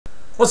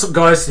What's up,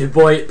 guys? Your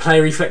boy Play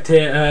Reflect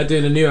here,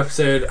 doing a new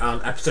episode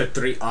on episode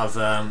 3 of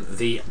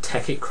the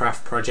Tekkit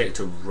craft project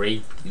I've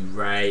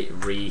already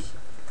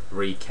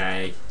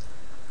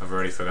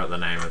forgot the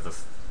name of the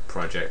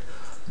project.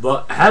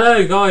 But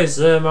hello guys,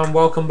 and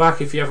welcome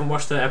back. If you haven't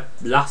watched the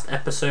last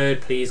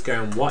episode, please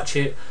go and watch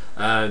it.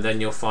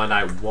 Then you'll find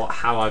out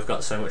how I've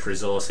got so much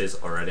resources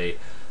already,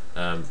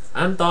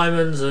 and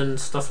diamonds and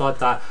stuff like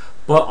that.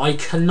 But I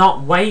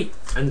cannot wait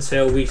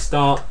until we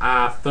start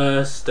our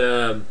first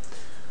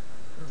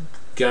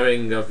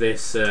going of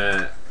this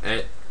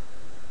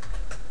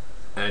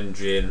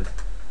engine.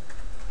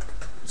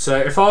 So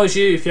if I was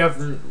you, if you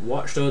haven't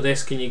watched all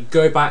this, can you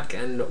go back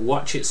and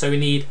watch it? So we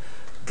need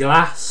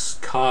glass,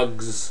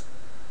 cogs.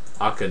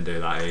 I can do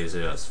that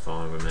easy, that's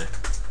fine with me.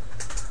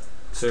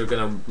 So we're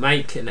gonna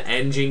make an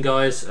engine,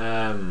 guys.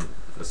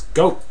 Let's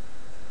go.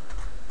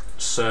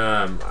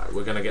 So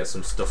we're gonna get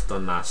some stuff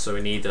done now. So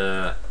we need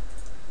I'm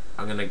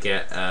gonna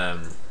get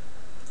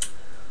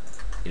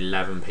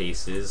 11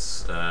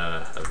 pieces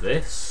of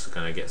this.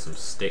 Gonna get some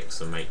sticks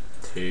and make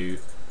 2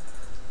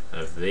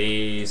 of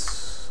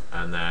these,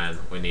 and then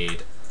we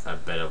need a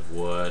bit of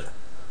wood.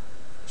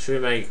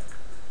 Should we make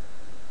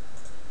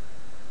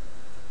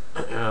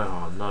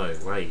oh no,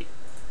 wait,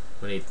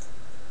 we need,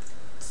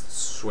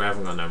 we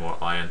haven't got no more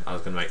iron. I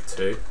was gonna make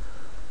 2.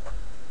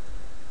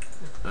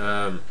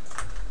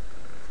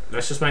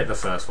 Let's just make the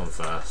first one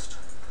first,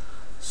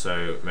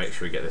 so make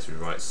sure we get this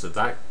right. So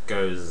that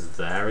goes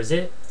there, is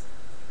it?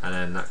 And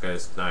then that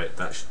goes, no,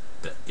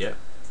 yeah,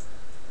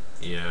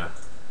 yeah,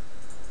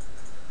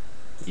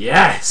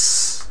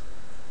 yes.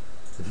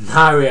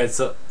 Now we had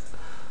so,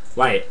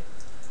 wait,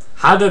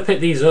 how do I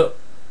pick these up?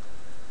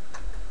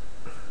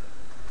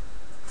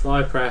 If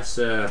I press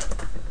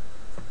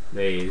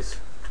these,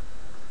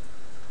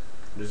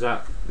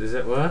 does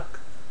it work?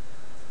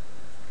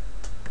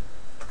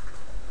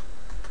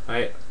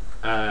 Wait,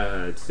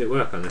 does it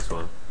work on this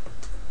one?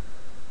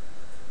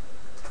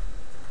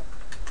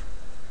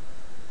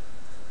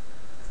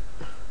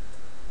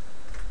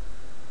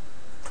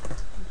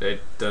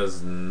 It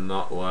does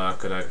not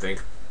work, I don't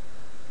think.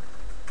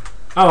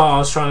 Oh, I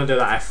was trying to do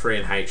that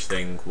F3 and H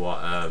thing,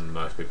 what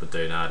most people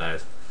do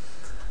nowadays.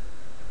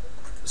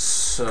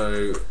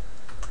 So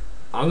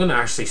I'm gonna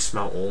actually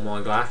smelt all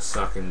my glass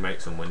so I can make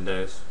some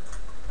windows.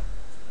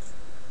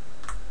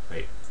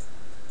 Wait.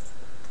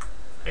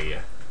 There you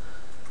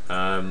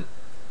go.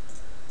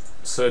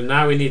 So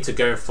now we need to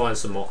go and find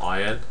some more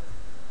iron.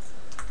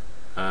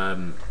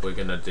 We're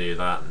gonna do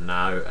that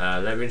now.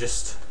 Let me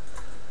just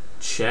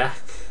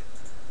check,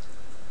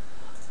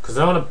 because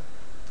I want to.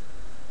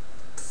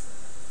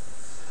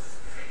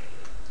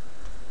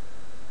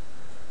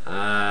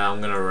 I'm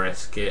gonna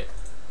risk it.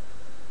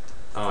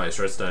 Oh, it's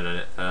redstone in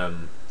it.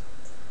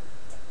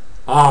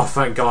 Oh,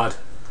 thank God.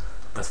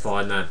 That's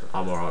fine then.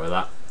 I'm alright with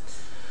that.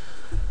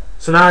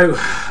 So now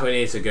we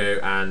need to go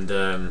and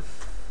I'm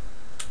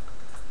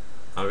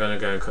gonna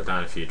go and cut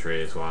down a few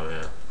trees while I'm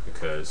here,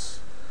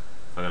 because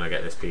I'm gonna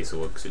get this piece of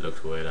wood because it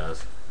looks weird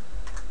as.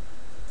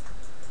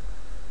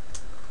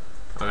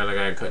 I'm gonna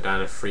go and cut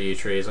down a few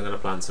trees. I'm gonna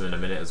plant some in a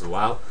minute as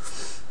well.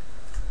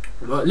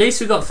 But at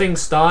least we got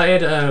things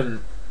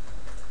started.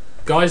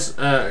 Guys,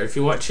 if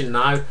you're watching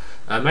now,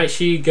 make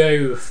sure you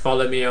go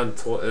follow me on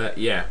Twitter.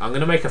 Yeah, I'm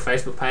gonna make a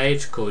Facebook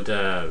page called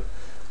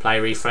Play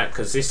Reflect,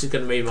 because this is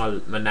gonna be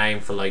my name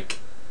for like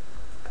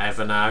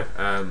ever now.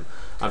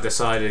 I've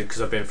decided,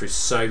 because I've been through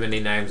so many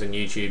names on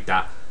YouTube,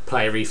 that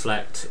Play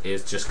Reflect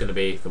is just gonna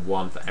be the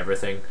one for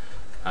everything,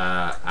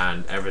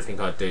 and everything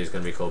I do is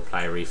gonna be called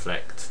Play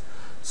Reflect.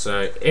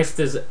 So if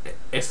there's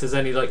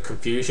any like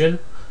confusion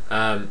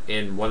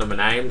in one of my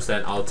names,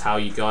 then I'll tell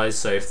you guys.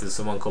 So if there's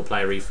someone called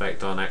Play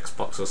Reflect on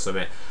Xbox or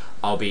something,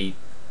 I'll be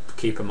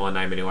keeping my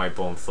name anyway,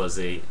 Born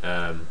Fuzzy.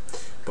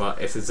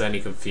 But if there's any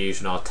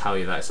confusion, I'll tell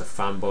you that it's a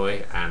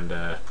fanboy,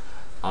 and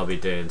I'll be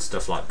doing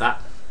stuff like that.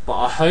 But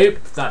I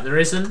hope that there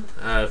isn't,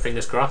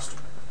 fingers crossed,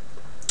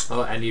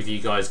 or any of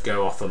you guys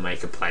go off and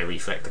make a Play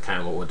Reflect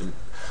account. What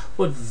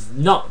would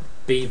not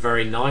be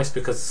very nice,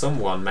 because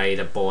someone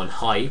made a Born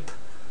Hype.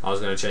 I was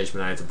going to change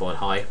my name to Born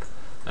Hype.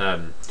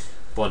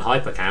 Born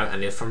Hype account,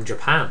 and it's from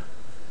Japan.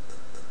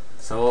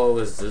 So I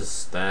was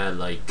just there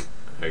like,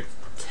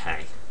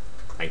 okay,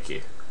 thank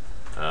you.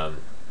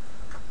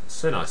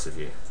 So nice of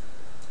you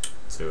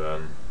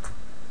to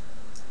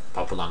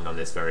pop along on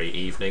this very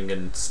evening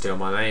and steal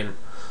my name.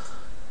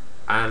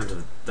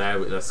 And there,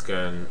 let's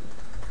go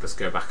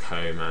back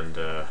home, and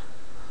I'm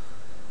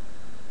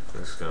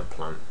just gonna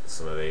plant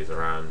some of these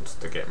around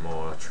to get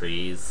more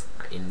trees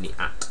in the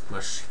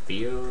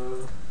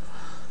atmosphere.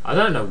 I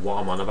don't know what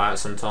I'm on about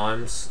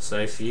sometimes, so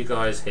if you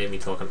guys hear me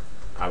talking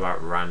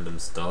about random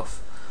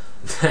stuff,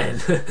 then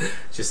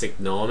just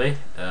ignore me,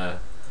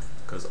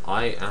 because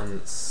I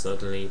am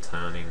suddenly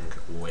turning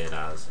weird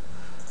as.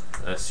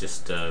 Let's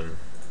just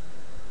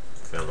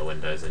fill the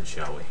windows in,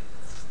 shall we?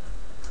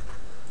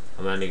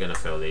 I'm only going to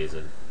fill these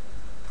in.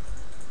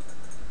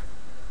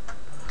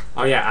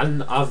 Oh yeah,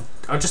 and I've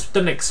just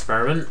done an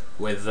experiment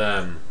with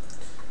oh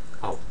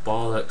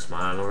bollocks,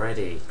 man,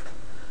 already.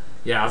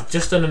 yeah, I've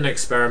just done an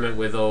experiment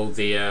with all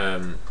the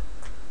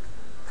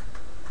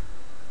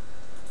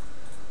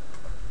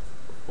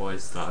why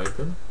is that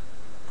open?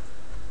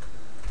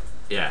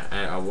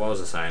 Yeah, what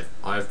was I saying?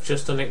 I've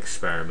just done an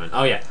experiment.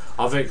 Oh yeah,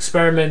 I've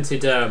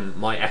experimented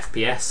my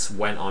FPS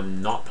when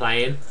I'm not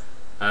playing,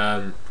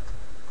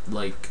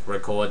 like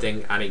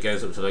recording, and it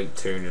goes up to like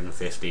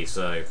 250.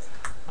 So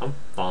I'm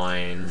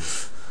fine.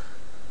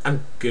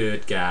 I'm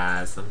good,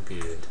 guys. I'm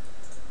good.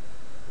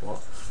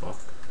 What the fuck?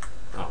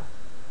 Oh,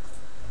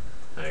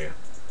 there you go.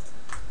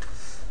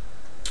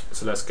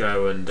 So let's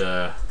go and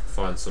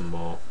find some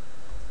more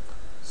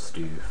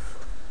stuff.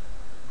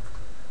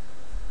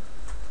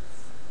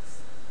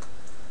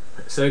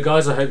 So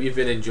guys, I hope you've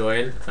been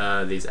enjoying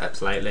these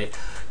apps lately.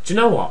 Do you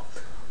know what?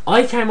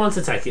 I came onto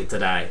Tekkit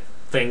today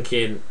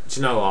thinking, do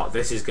you know what?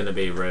 This is going to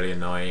be really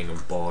annoying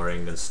and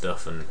boring and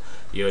stuff, and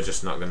you're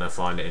just not going to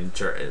find it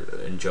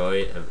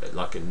enjoy it,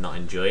 like not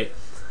enjoy it.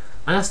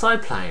 And I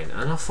started playing,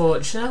 and I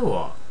thought, do you know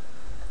what?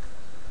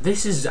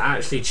 This has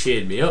actually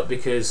cheered me up,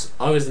 because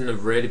I was in a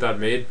really bad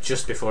mood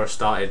just before I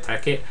started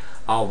Tekkit.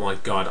 Oh my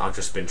god, I've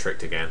just been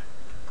tricked again.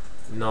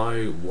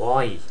 No,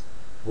 why?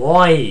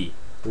 Why?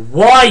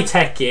 Why,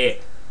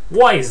 Tekkit?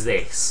 What is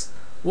this?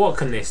 What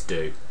can this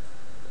do?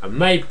 It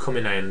may come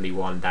in handy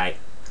one day,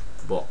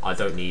 but I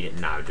don't need it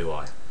now, do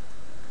I?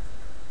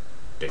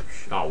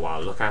 Douche. Oh wow,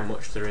 look how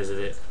much there is of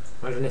it.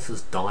 Imagine if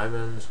there's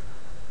diamonds.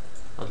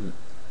 We're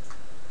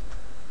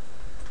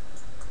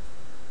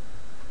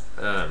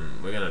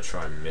gonna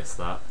try and miss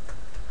that.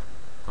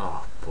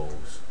 Oh,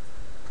 balls.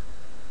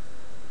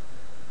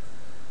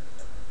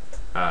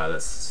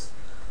 Let's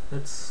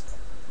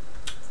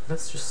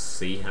just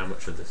see how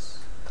much of this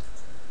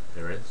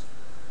there is.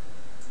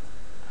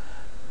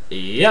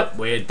 Yep,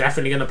 we're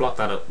definitely going to block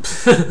that up.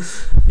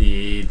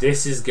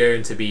 This is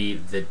going to be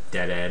the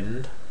dead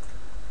end.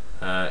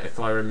 If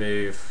I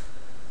remove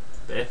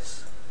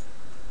this,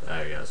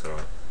 there we go, that's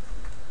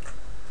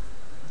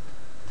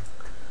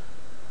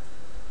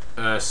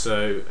alright.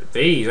 So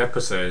these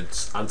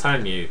episodes, I'm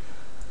telling you,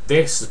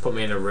 this has put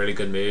me in a really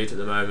good mood at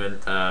the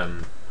moment,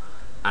 and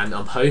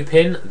I'm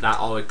hoping that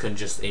I can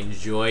just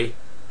enjoy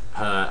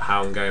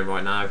how I'm going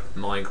right now,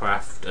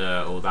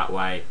 Minecraft, all that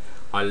way.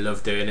 I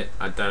love doing it.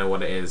 I don't know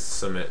what it is,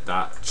 something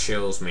that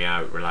chills me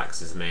out,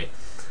 relaxes me,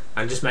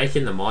 and just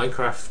making the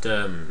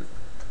Minecraft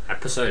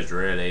episodes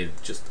really,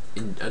 just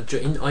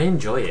I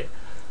enjoy it.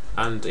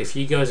 And if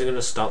you guys are going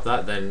to stop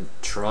that, then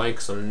try,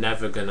 because I'm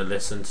never going to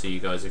listen to you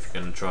guys if you're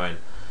going to try and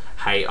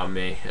hate on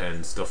me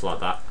and stuff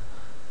like that.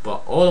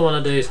 But all I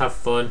want to do is have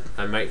fun,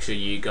 and make sure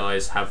you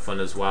guys have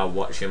fun as well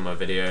watching my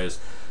videos.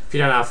 If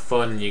you don't have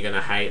fun and you're going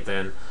to hate,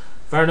 then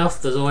fair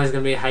enough, there's always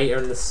going to be a hater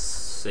in the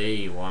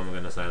sea. Why am I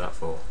going to say that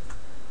for?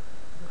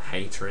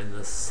 Hater in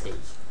the sea.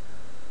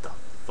 The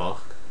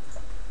fuck?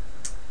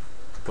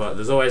 But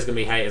there's always going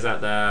to be haters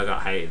out there. I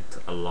got hated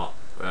a lot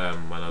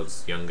when I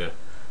was younger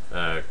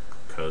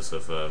because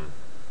of a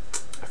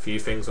few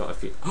things.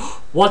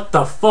 What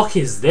the fuck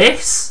is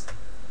this?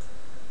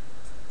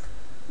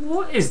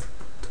 What is...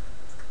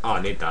 Oh,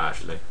 I need that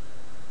actually.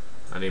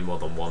 I need more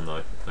than one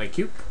though. Thank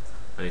you.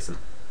 I need some...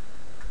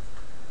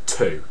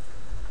 2.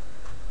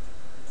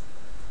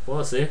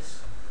 What's this?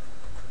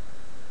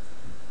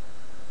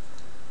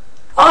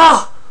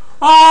 Ah!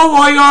 Oh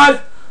my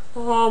god!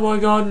 Oh my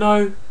god,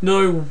 no.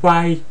 No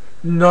way.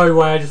 No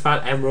way, I just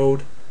found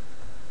emerald.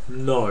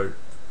 No.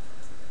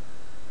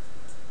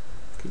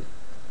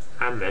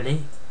 How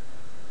many?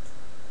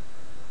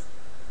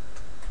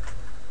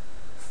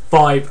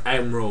 5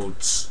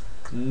 emeralds.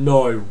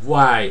 No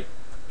way.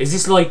 Is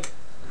this like...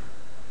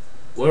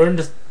 We're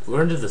under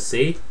the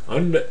sea?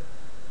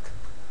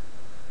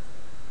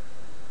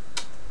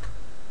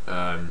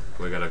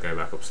 We gotta go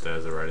back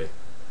upstairs already.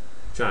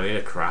 I need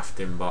a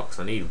crafting box.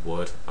 I need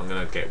wood. I'm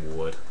gonna get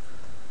wood.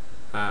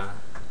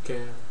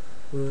 Get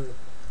wood.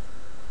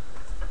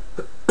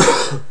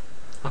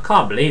 I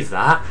can't believe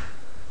that.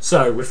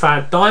 So we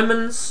found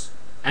diamonds,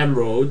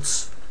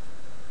 emeralds.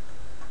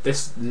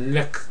 This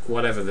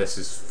whatever this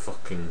is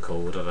fucking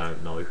called, I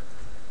don't know.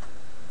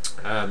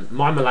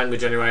 Mind my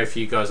language anyway. If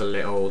you guys are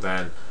little,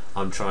 then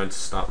I'm trying to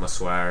stop my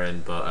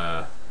swearing,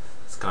 but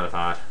it's kind of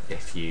hard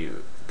if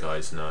you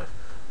guys know.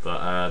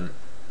 But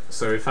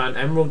so we found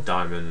emerald,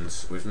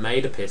 diamonds, we've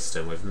made a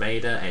piston, we've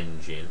made an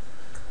engine,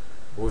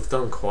 we've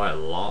done quite a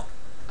lot.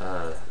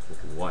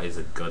 What is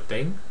a good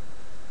thing?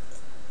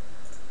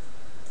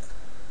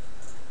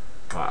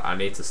 Right, I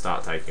need to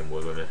start taking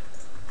wood with me.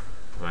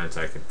 I'm only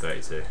taking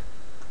 32.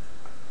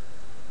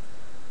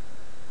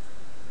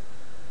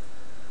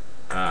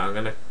 I'm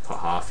gonna put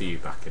half of you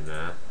back in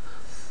there.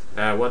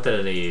 What did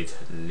I need?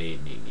 Need.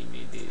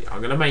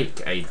 I'm gonna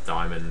make a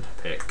diamond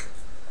pick.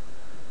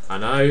 I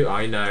know,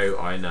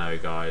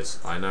 guys.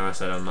 I know I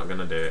said I'm not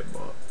gonna do it,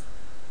 but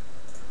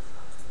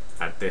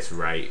at this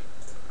rate,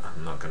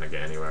 I'm not gonna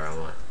get anywhere,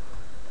 am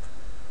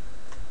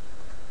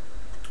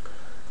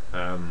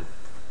I?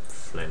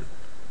 Flint.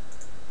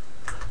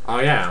 Oh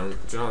yeah, do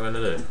you know what I'm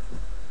gonna do?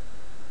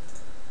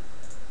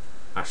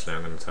 Actually,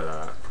 I'm gonna tell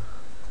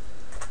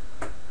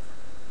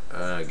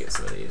that. Get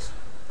some of these.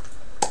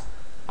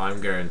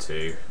 I'm going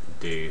to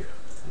do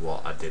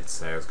what I did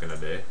say I was going to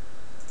do.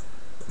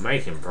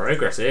 Making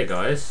progress here,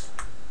 guys.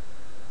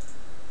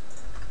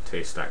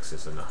 2 stacks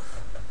is enough.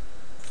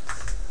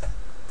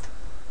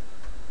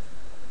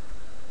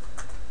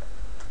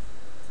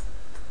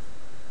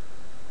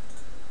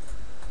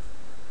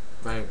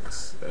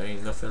 Thanks, there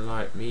ain't nothing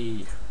like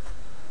me.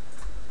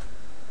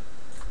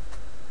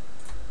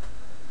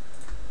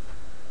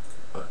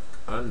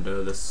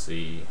 Under the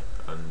sea,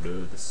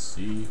 under the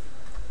sea.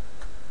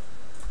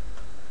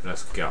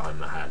 Let's get on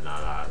the head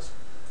now, lads.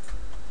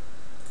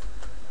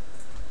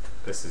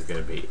 This is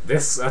going to be...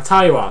 This, I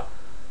tell you what,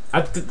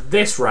 at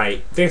this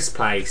rate, this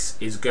place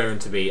is going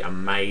to be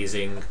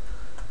amazing.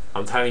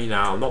 I'm telling you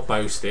now, I'm not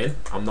boasting,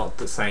 I'm not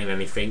saying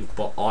anything,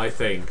 but I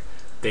think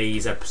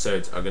these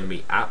episodes are going to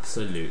be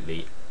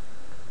absolutely...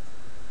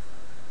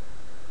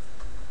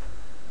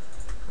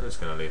 I'm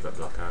just going to leave that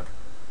block out.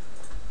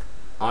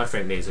 I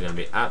think these are going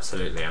to be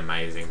absolutely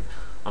amazing.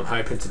 I'm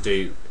hoping to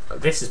do...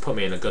 This has put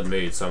me in a good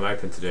mood, so I'm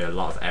hoping to do a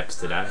lot of eps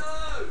today.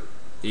 Hello.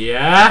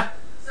 Yeah?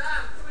 Sam,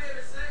 come here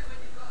a sec when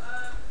you've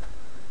got,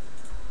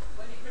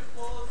 when you can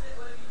pause it,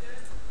 whatever you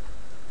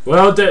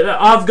do. Well,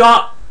 I've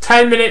got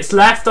 10 minutes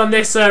left on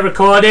this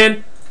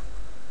recording.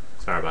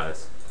 Sorry about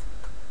this.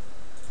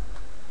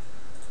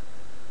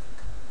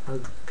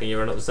 Can you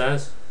run up the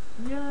stairs?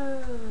 Yeah,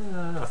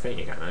 I think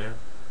you can, yeah.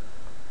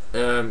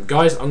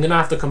 Guys, I'm gonna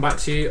have to come back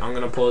to you. I'm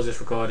gonna pause this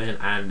recording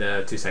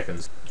and 2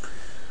 seconds.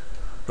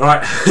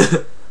 Right,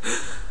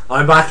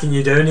 I'm back and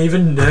you don't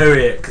even know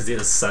it because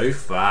it's so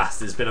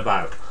fast. It's been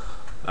about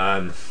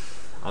I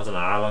don't know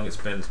how long it's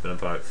been. It's been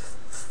about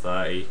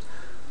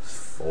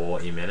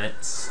 30-40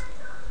 minutes.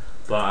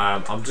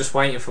 But I'm just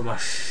waiting for my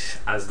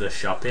Asda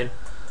shopping.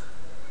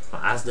 My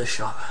Asda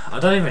shop. I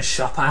don't even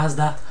shop at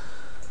Asda.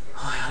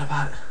 Oh, yeah,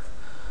 about.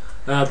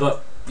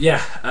 But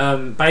yeah,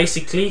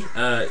 basically,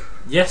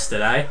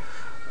 yesterday,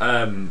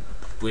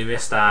 we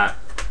missed out.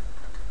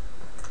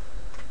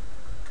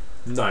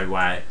 No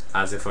way,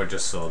 as if I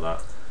just saw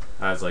that.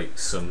 As like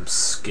some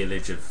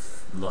skillage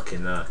of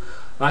looking there.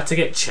 I had to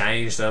get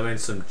changed. I'm in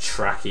some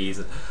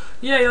trackies.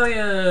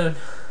 Yeah.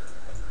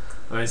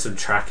 I'm in some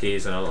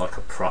trackies and I look like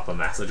a proper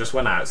mess. I just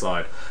went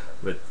outside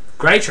with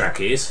grey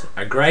trackies,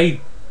 a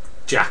grey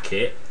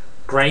jacket,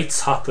 grey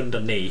top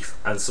underneath,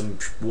 and some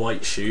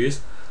white shoes,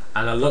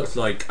 and I looked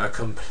like a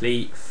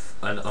complete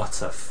and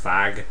utter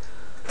fag.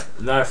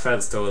 No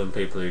offense to all them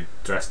people who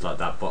dressed like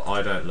that, but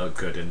I don't look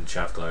good in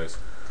chav clothes.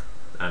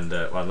 And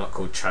well, not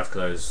called chav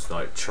clothes,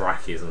 like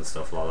trackies and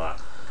stuff like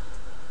that.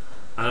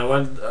 And I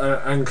went,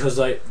 and because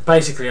like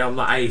basically I'm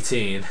not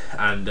 18,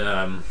 and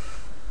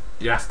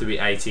you have to be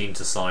 18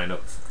 to sign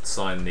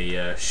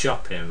the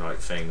shopping like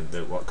thing,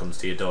 what comes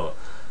to your door.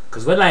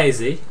 Because we're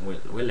lazy,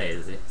 we're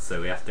lazy,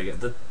 so we have to get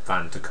the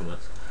van to come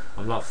us.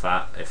 I'm not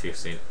fat, if you've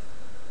seen.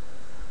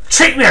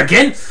 Trick me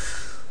again!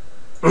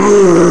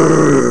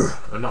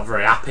 I'm not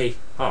very happy.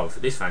 Oh, for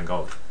this van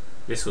gold.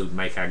 This will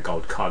make our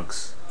gold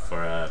cogs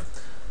for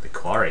the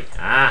quarry.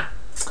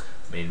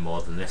 Mean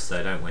more than this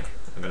though, don't we?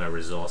 I'm gonna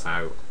resource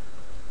out.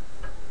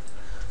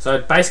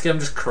 So basically I'm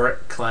just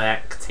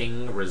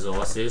collecting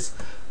resources.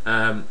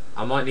 I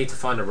might need to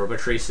find a rubber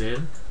tree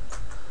soon,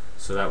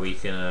 so that we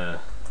can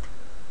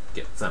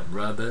get some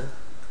rubber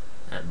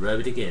and rub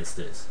it against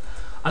us.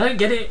 I don't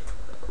get it.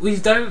 We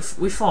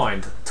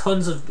find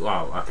tons of,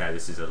 wow, okay,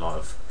 this is a lot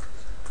of,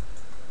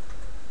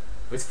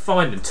 we're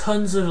finding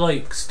tons of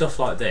like stuff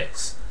like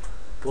this,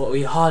 but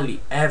we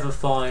hardly ever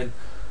find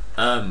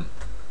iron.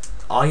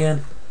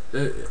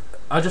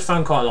 I just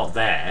found quite a lot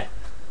there,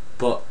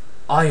 but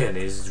iron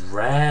is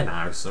rare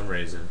now for some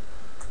reason,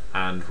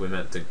 and we're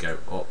meant to go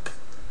up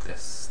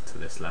to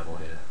this level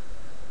here.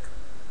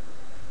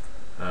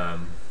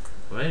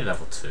 We're only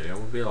level 2. It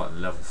would be like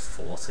level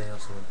 40 or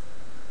something.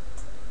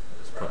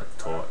 Let's put a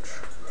torch.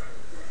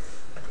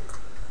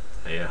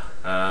 Yeah.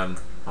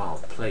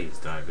 Oh, please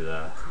don't be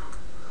there.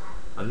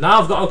 And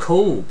now I've got a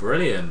call.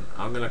 Brilliant.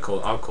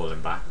 I'll call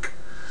him back.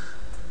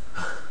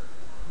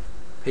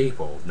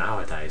 People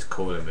nowadays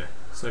calling me.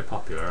 So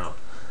popular, aren't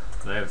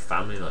they? I have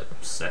family like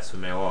obsessed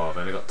with me. Oh, I've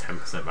only got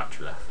 10%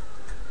 battery left.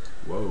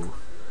 Whoa.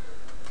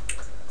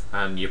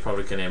 And you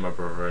probably can hear my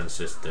brother and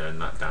sister doing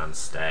that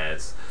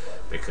downstairs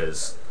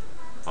because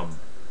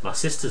my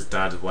sister's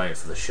dad is waiting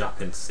for the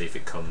shopping to see if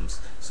it comes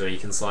so he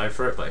can sign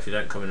for it, but if you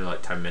don't come in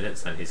like 10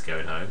 minutes then he's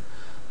going home,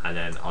 and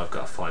then I've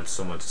got to find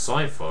someone to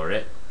sign for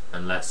it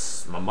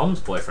unless my mum's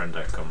boyfriend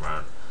don't come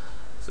round.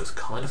 So it's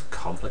kind of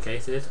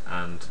complicated,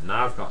 and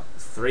now I've got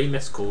 3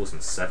 missed calls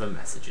and 7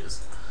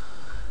 messages.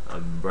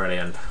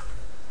 Brilliant.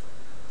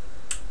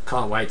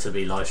 Can't wait to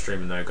be live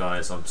streaming though,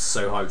 guys. I'm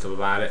so hyped up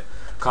about it.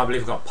 Can't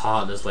believe I've got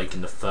partners like in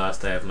the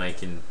first day of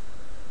making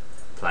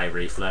Play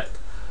Reflect.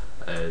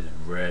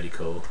 Really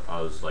cool.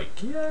 I was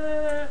like,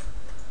 yeah.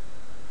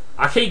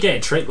 I keep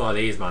getting tricked by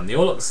these, man. They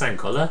all look the same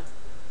colour.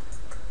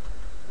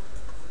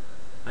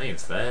 That ain't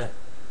fair.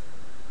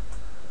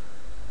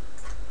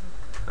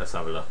 Let's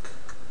have a look.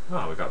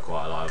 Oh, we got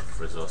quite a lot of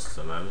resources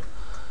at the moment.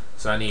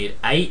 So I need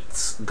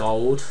 8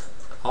 gold.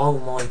 Oh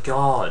my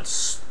god.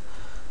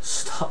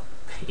 Stop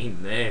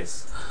being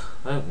this.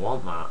 I don't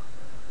want that.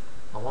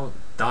 I want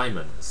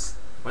diamonds.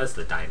 Where's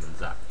the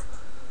diamonds at?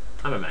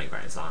 I'm gonna make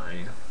great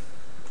sign.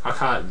 I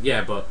can't.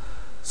 Yeah, but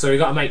so we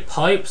gotta make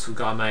pipes. We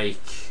gotta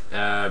make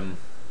the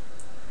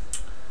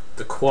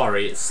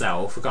quarry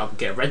itself. We gotta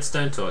get a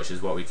redstone torch.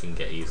 Is what we can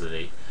get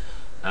easily.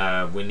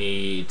 We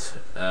need.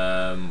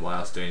 What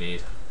else do we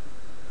need?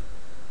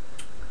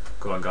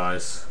 Go on,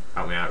 guys.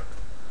 Help me out.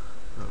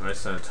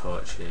 Redstone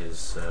torch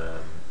is.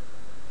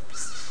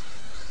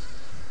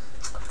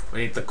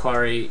 We need the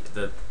quarry,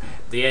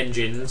 the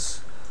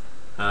engines.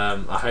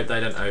 I hope they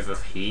don't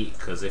overheat,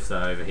 because if they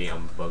overheat,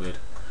 I'm buggered.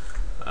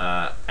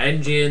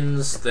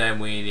 Engines. Then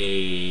we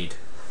need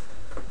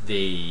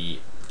the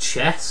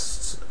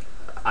chests.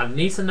 I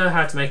need to know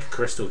how to make a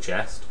crystal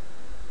chest.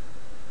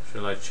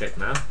 Shall I check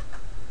now?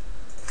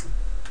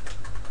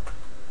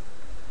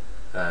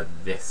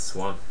 This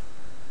one.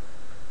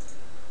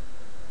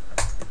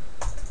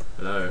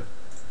 Hello.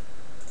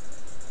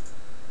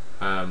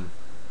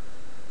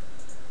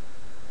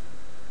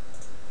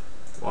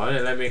 Why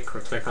didn't it let me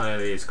click on any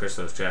of these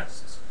crystal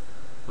chests?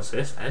 What's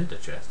this? Ender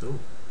chest. Ooh.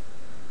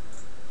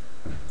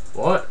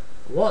 What?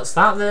 What's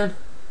that then?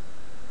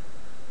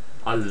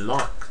 A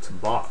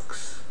locked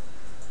box.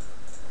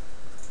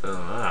 Oh,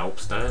 that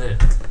helps, don't it?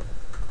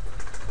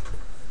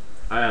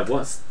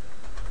 What's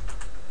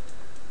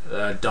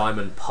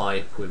diamond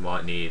pipe? We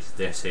might need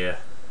this here.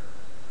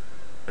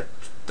 A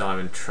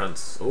diamond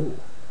ooh,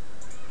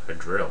 a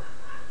drill.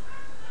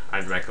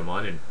 I'd make a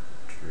mining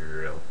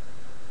drill.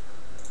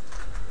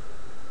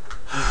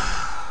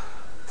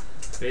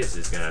 This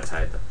is gonna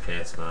take the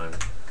piss, man.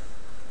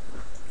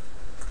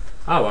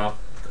 Oh well,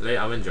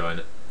 I'm enjoying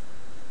it.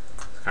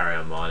 Let's carry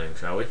on mining,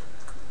 shall we?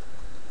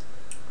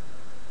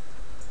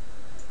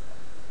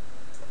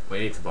 We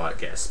need to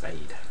get a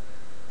spade.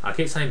 I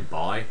keep saying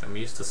buy. I'm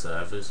used to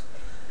servers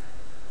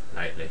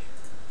lately.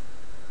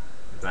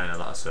 I'm playing a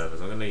lot of servers.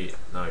 I'm gonna need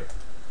God.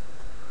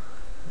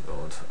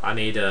 I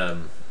need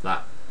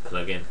that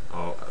plugin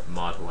or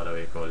mod, whatever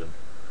you call them.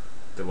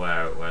 The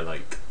where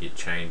like it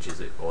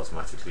changes it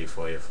automatically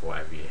for you for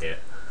whatever you hit.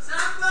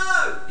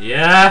 Sambo!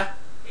 Yeah?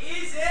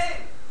 He's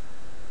in!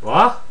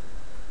 What?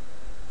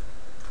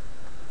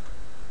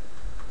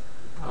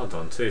 Hold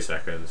on 2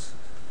 seconds.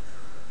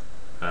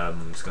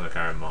 I'm just gonna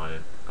carry on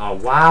mining. Oh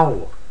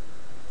wow!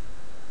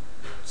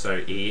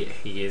 So he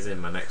is in,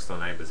 my next door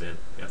neighbour's in.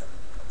 Yep.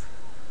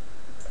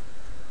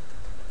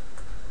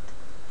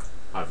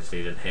 Obviously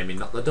he didn't hear me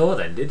knock the door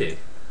then, did he?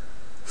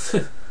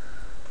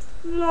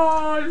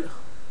 LOL!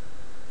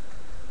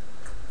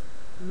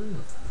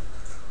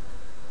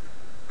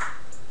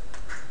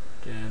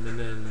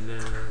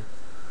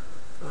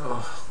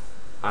 Oh,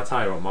 I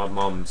tell you what,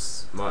 my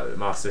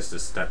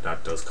sister's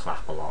stepdad does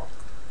clap a lot.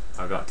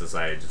 I got to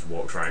say, he just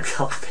walks around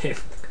clapping.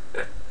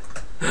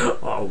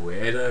 What a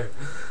weirdo.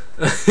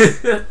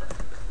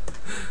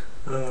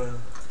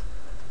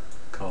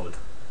 Cold.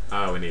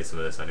 Oh, we need some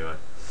of this anyway.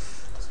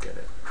 Let's get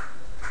it.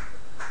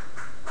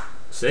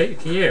 See,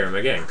 can you hear him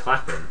again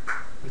clapping?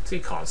 He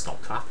can't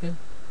stop clapping.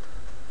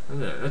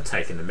 They're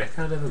taking the mick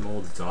out of him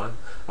all the time.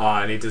 Oh,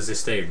 and he does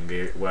this thing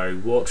where he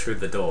walks through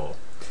the door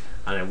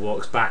and then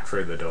walks back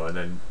through the door and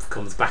then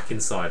comes back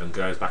inside and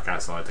goes back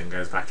outside and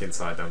goes back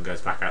inside and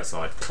goes back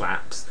outside,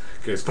 claps,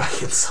 goes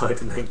back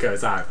inside and then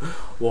goes out,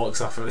 walks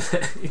off and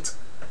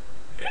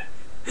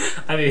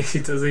he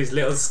does these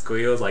little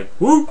squeals like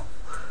whoop.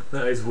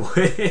 That is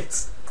weird.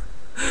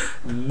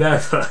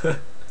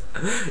 Never.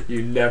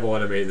 You never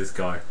want to meet this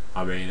guy.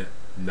 I mean,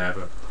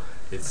 never.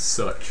 It's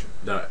such...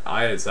 No,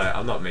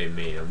 I'm not being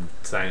mean, I'm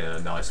saying it in a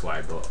nice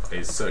way, but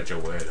he's such a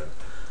weirdo.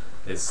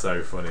 It's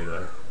so funny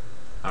though.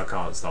 I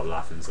can't stop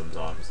laughing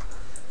sometimes.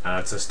 And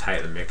I just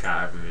take the mick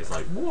out of him, he's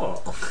like,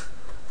 what?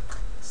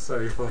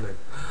 So funny.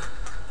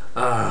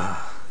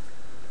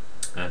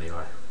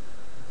 Anyway.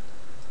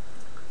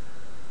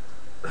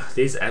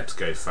 These eps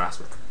go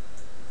fast.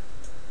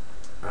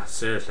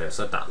 Seriously, I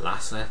said that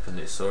last ep and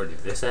it's already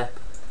this ep.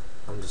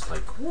 I'm just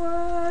like,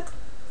 what?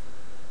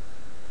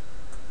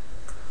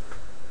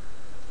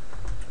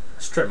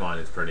 Strip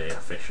mining is pretty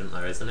efficient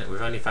though, isn't it?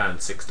 We've only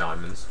found 6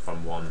 diamonds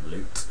from 1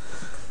 loot.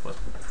 But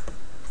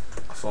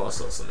I thought I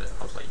saw something.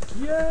 I was like,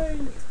 yay!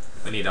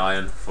 We need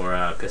iron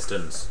for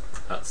pistons.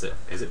 That's it.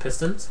 Is it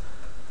pistons?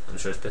 I'm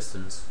sure it's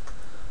pistons.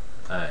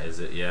 Is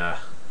it? Yeah.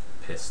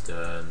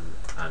 Piston.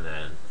 And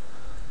then...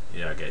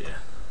 Yeah, I get you.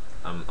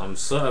 I'm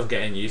sort of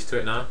getting used to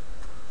it now.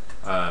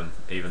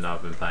 Even though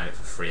I've been playing it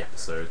for 3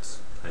 episodes.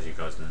 As you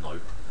guys know.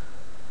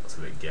 That's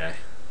a bit gay.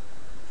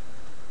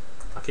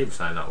 I keep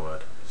saying that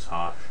word. It's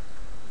harsh.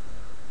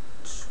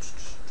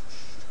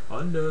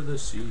 Under the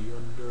sea,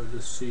 under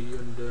the sea,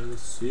 under the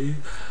sea.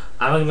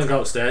 I'm gonna go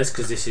upstairs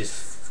because this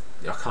is...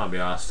 I can't be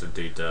asked to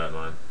do dirt,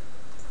 man.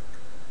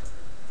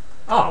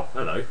 Oh,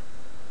 hello.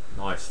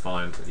 Nice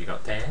find that you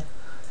got there.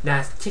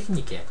 Nice chicken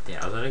you get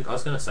there. I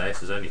was gonna say if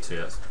there's only 2,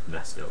 that's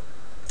messed up.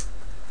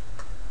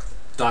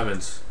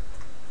 Diamonds.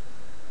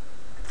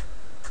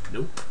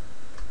 Nope.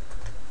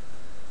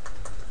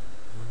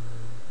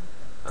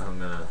 I'm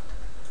gonna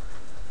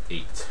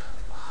eat.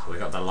 We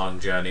got the long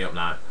journey up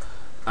now.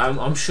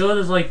 I'm sure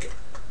there's like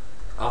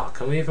Oh,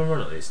 can we even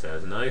run up these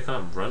stairs? No, you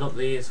can't run up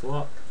these.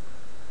 What?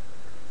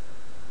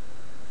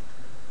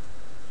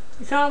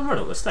 You can't run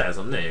up the stairs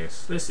on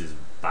these. This is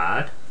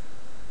bad.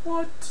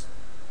 What?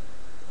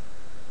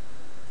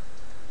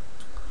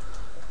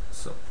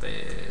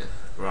 Something.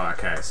 Right.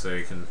 Okay. So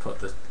you can put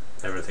the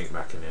everything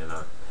back in here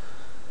now.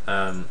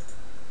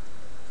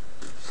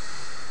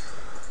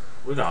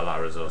 We got a lot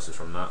of resources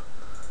from that.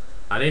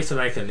 I need to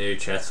make a new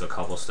chest for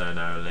cobblestone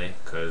only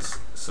because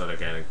it's sort of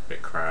getting a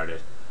bit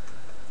crowded.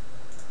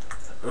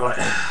 Right.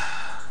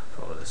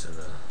 Put all this in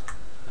there.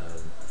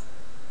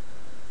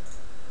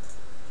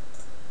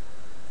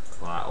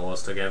 Right,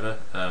 ores together.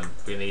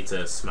 We need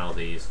to smell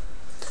these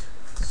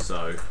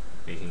so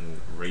we can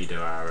redo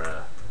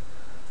our.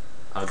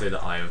 I'll do the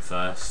iron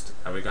first.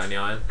 Have we got any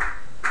iron?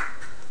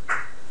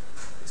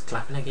 It's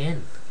clapping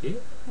again. Yeah.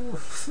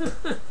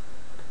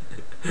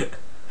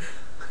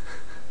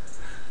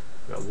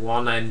 Got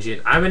one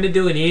engine. How many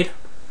do we need?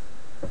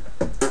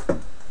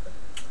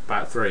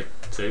 About 3,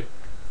 2,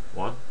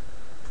 1.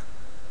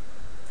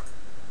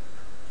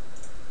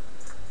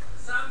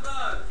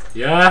 Sambo!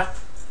 Yeah?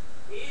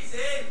 He's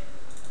in!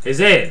 He's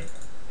in?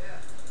 Yeah.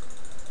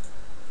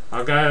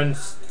 I'll go and...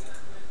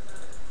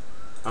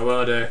 I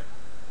will do.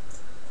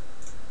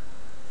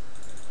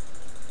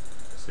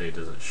 So he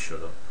doesn't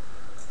shut up.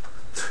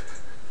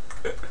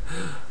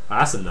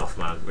 That's enough,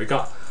 man. We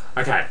got...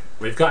 Okay,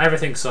 we've got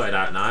everything sorted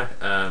out now.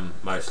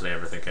 Mostly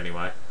everything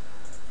anyway.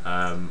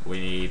 We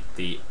need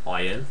the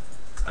iron,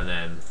 and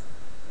then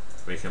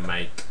we can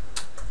make.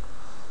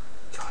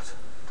 God.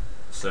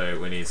 So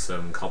we need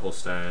some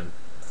cobblestone,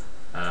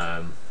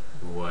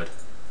 wood.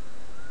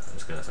 I'm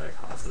just gonna take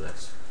half of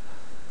this.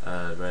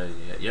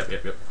 Yep.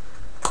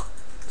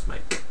 Let's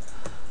make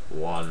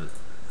 1,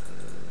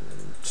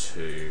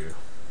 2.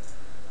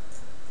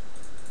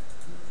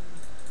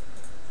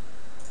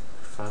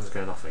 Phone's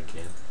going off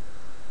again.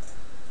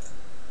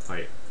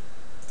 Wait,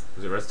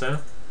 was it redstone?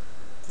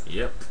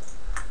 Yep.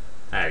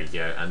 There we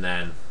go, and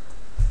then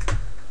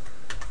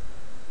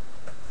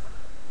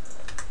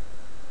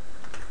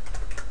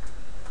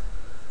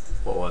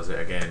what was it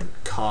again?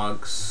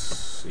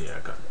 Cogs. Yeah,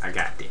 I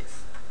got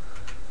this.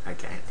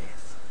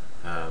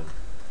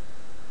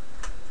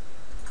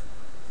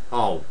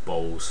 Oh,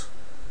 balls.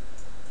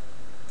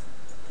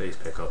 Please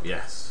pick up.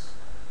 Yes.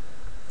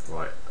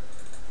 Right.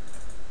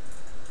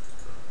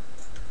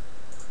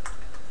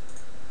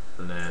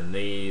 And then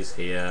these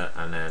here,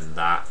 and then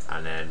that,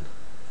 and then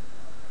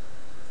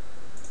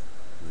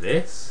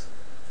this.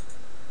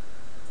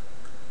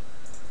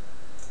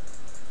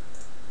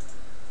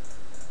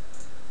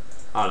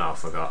 Oh no, I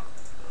forgot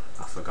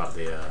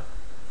the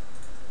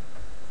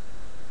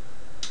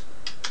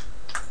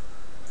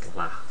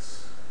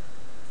glass.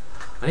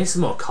 I need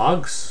some more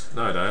cogs.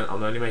 No, I don't.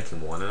 I'm only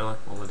making 1 now.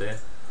 What am I doing?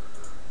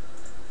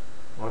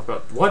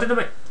 What did I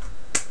make?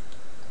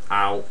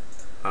 Ow.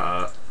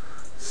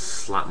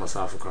 Slap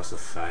myself across the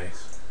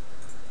face.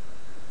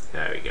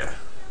 There we go.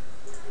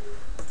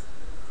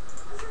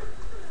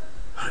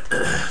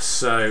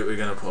 So we're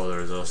gonna put all the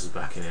resources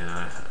back in here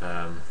now.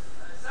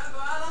 Sambo,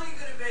 how long are you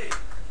gonna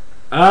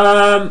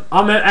be?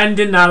 I'm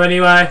ending now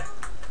anyway.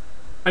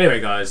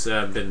 Anyway, guys,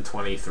 been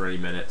 23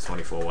 minutes,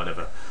 24,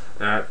 whatever.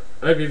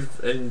 Hope you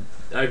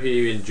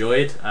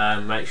enjoyed.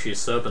 Make sure you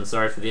sub, and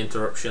sorry for the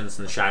interruptions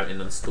and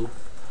shouting and stuff.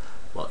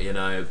 But you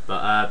know,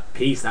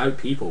 peace out,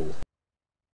 people.